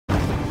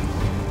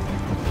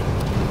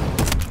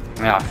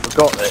Yeah, I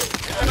forgot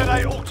that.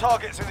 Eliminate all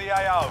targets in the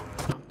AO.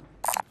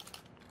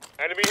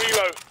 Enemy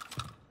helo.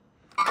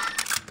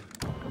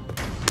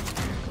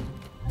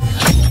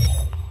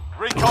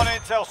 Recon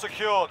intel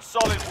secured.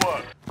 Solid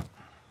work.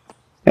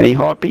 Any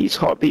heartbeats?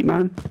 Heartbeat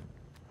man?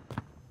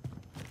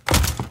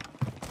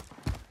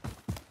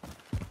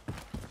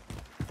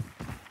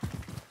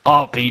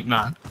 Heartbeat,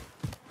 man.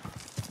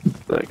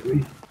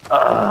 Exactly.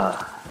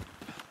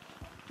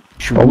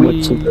 Should I we...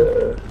 went to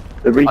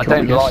the recon. I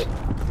don't guess. like...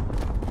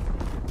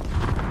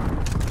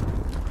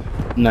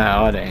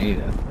 No, I don't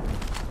either.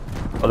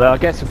 Although I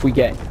guess if we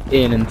get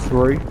in and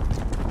through...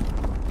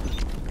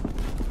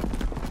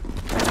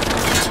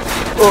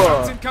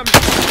 Mountain coming.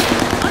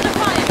 Under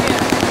fire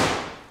here.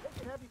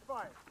 Taking heavy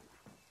fire.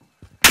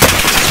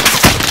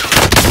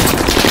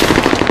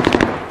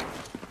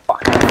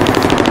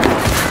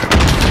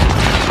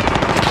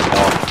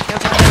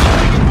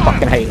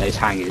 Fucking hate those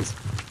hangers.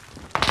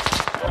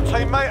 Your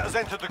teammate has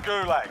entered the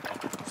gulag.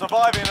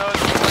 Surviving early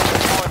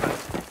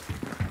deployment.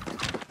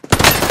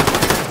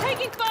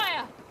 Taking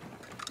fire.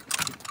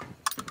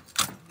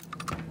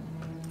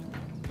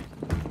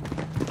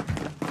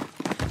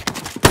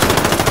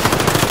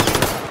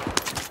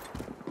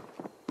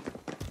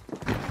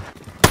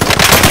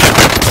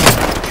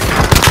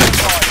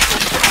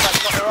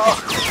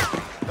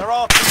 There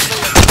are two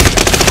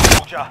teams.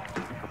 Soldier.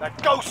 Now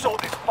go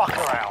sort this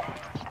fucker out.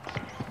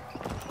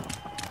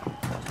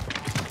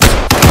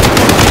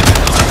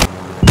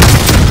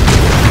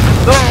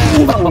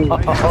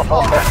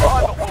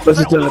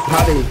 Listen to the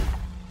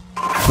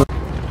paddy.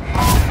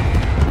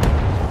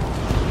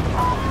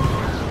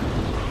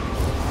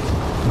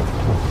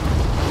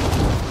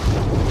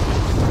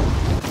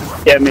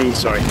 Yeah, me,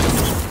 sorry.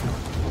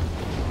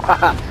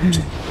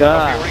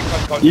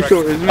 God. You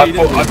thought it was me,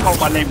 I thought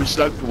my name was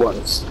Sloper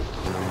once.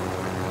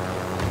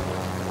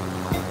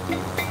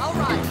 All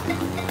right.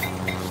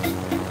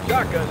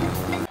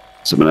 Shotgun.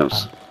 Someone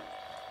else.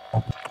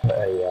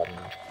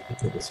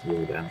 Put this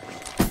wall down.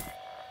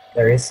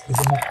 There is. He's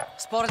in there.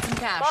 Spotted some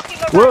cash.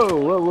 Whoa,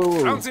 whoa, whoa,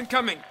 whoa. Rounds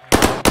incoming.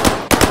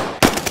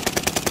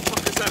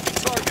 Fuckers have been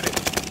targeted.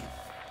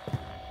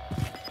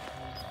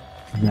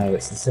 No,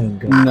 it's the same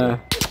guy. No. I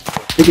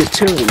think it's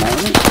two of them,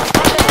 isn't it?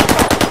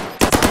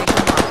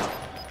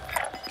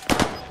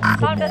 One's in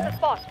Found us a there.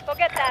 spot.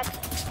 Forget that.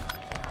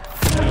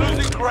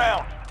 Losing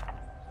ground.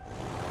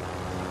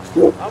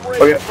 I'm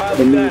ready Oh to yeah, pile I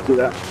didn't down. need to do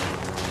that.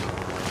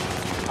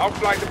 I'll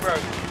fly the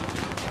bird.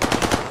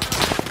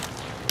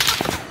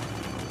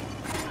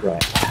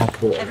 Right, I have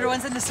bought it.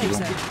 Everyone's in the safe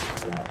zone.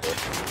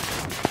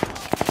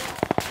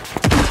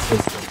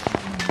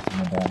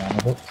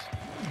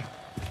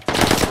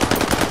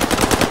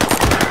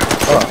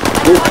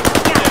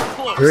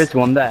 There is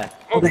one there.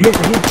 Oh, they're here,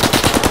 they're here.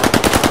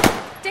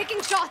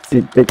 Taking shots.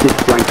 They did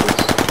flank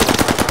us.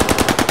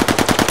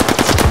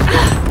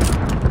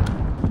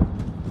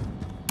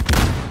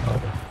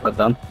 Well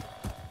done.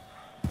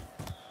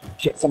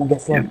 Shit, someone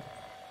gets them.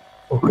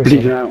 Oh, We're Chris,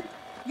 bleeding out.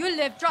 You'll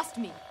live, trust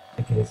me.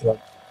 okay, it's like,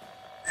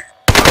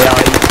 Yeah,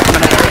 he's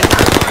coming over here.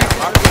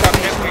 I'm stuck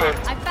in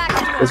I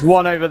backed you There's up.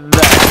 one over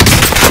there.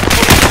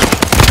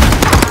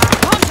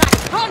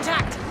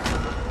 Contact!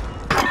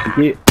 Thank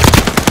you.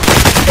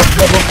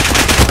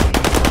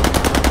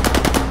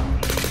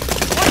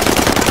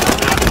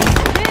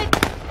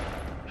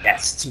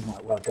 yes,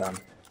 teammate, well done.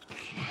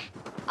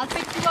 I'll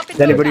pick you up in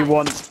Does anybody no time.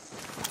 want...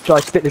 Should I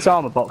stick this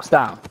armor box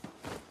down?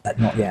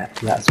 Not yet,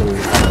 that's all.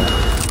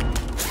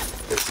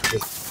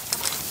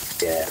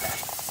 Yeah.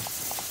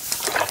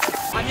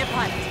 I'm your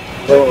pilot.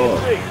 Oh,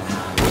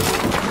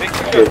 Take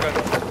the shotgun.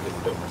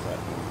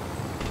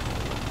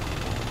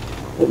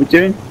 what are we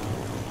doing?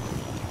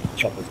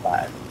 Chopper's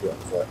back. Yeah,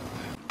 for it.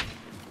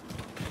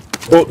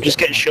 Oh, just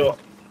getting shot.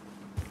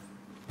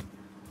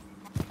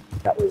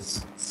 That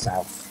was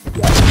south.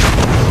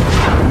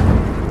 Yeah.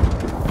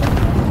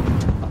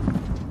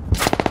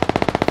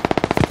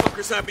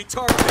 Fuckers have me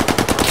targeted.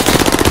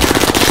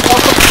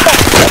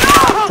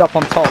 It's up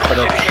on top of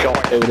the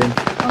shot building.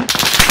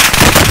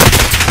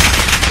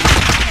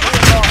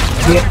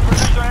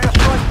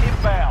 Airstrike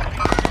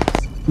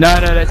inbound. No,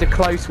 no, there's a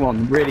close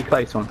one. Really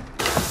close one.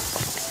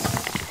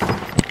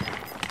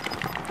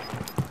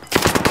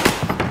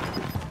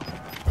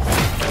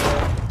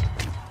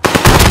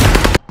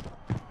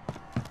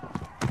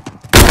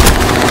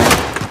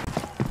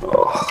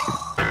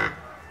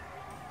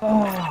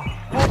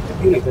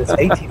 There's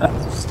 18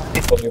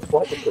 minutes on your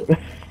flight record.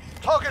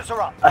 Targets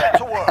are up. Get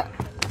to work.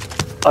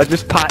 I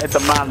just patted the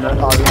man that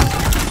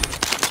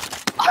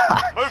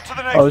Move to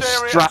the next I was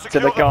area and strapped to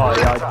secure the guy.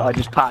 perimeter. I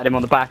just patted him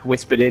on the back,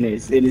 whispered in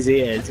his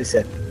ear, and just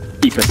said,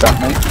 "Keep us up,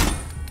 mate."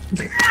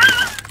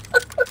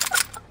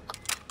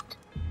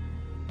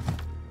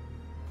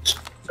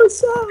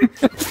 What's up?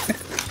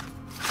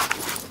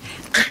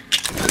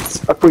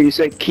 I thought you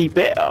said keep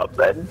it up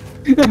then.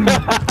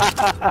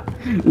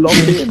 Lock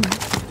in.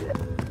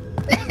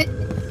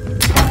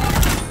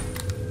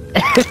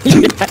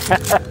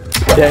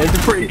 Yeah, it's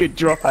a pretty good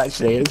drop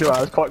actually as well.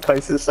 I was quite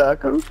close to the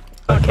circle.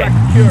 Contract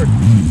secured.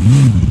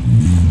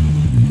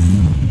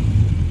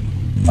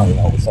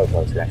 Oh, we're so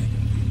close then.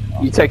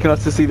 You taking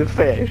us to see the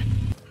fish?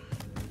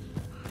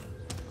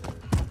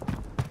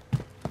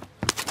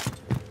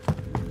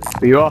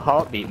 But you are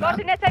heartbeat, man.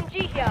 Got an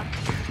SMG here.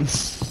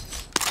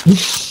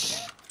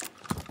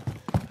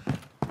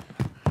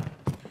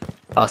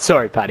 Oh,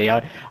 sorry, Paddy.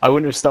 I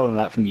wouldn't have stolen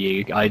that from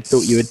you. I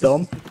thought you were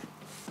Dom.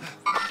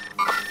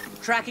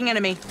 Tracking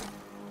enemy.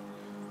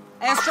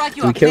 Airstrike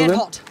you Did we are kill cleared them?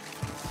 hot.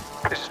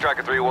 This is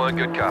Striker 3-1,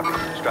 good copy.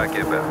 Strike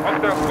inbound.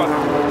 Hostile spotted.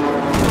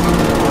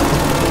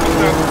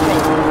 Hostile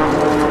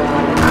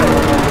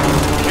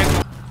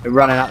spotted. We're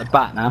running out the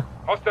back now.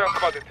 Hostile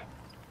spotted.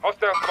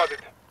 Hostile spotted.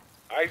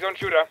 Eyes on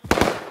shooter.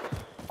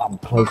 I'm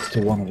close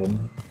to one of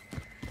them.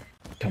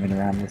 Coming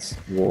around this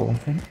wall, I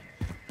think.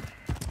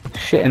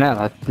 Shit, hell,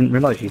 I didn't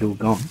realise you'd all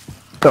gone.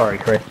 Sorry,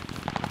 Chris.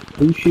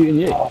 Who's shooting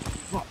you? Oh,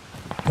 fuck.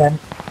 Then,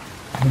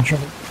 I'm in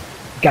trouble.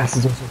 Gas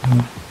is also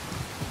coming.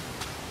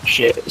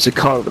 Shit, there's a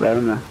car over there,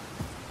 isn't there?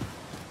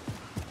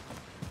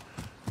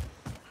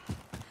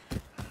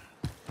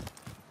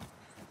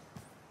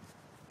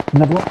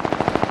 Another one?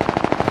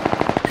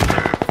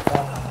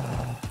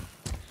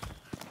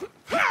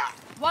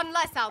 One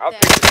less out I'll there.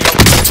 take the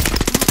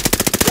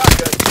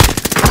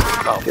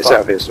shotgun. It's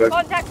out of here, so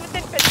Contact with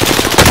infantry.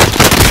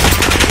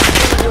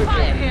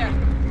 Fire here.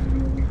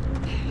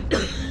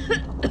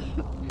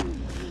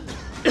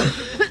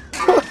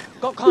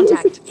 Got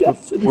contact.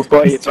 we'll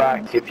buy you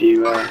back if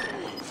you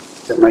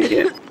don't make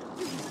it.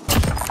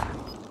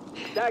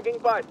 Tagging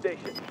fire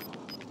station.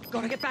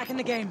 Gotta get back in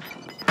the game.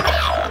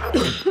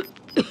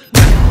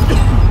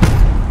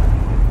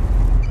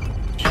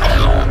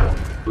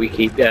 We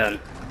keep going.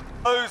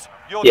 Lose,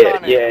 you're Yeah,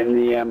 done. yeah, in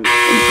the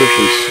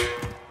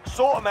bushes.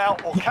 Sort them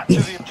out or capture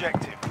the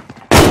objective.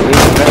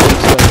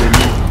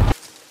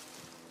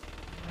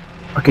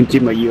 I can do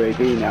my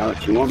UAV now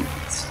if you want.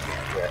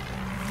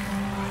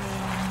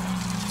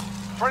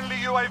 Friendly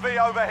UAV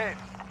overhead.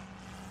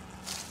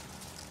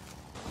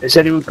 Has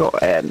anyone got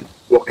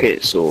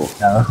rockets or?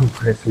 No,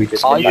 Chris, we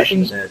just I got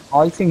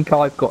think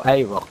I've got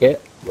a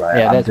rocket. Right,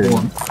 Yeah, I'm there's doing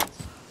one.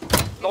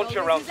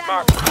 Launcher rounds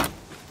mark.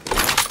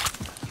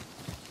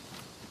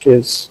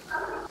 Cheers.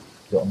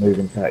 Got to move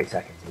in 30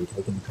 seconds. Are you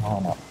taking the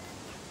car up?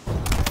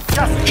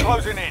 Gas is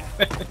closing in.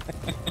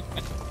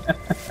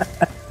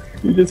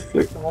 You just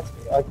flicked past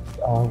me. I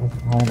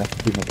wasn't high enough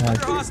to do my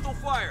Under tag. hostile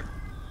fire.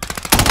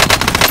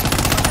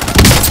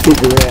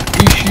 Over there.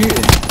 Who's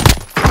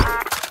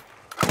shooting?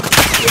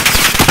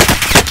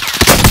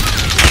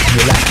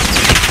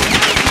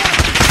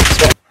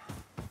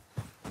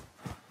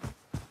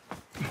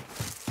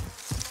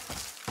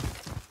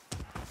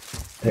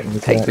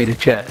 Take me to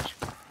church.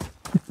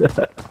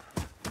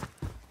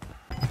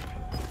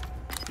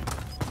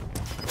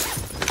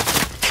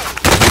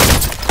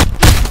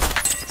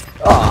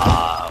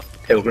 Ah,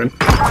 Pilgrim.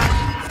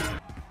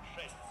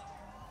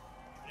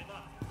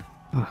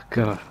 Oh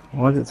god,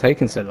 why is it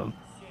taking so long?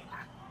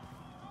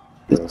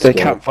 They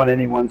can't find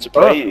anyone to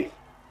play you.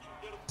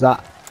 Is that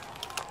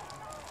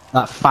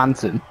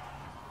Phantom?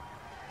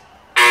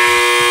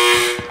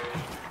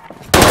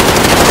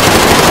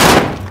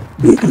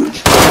 We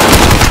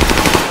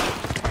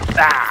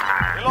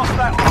lost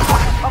that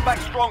one. Come back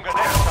stronger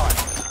next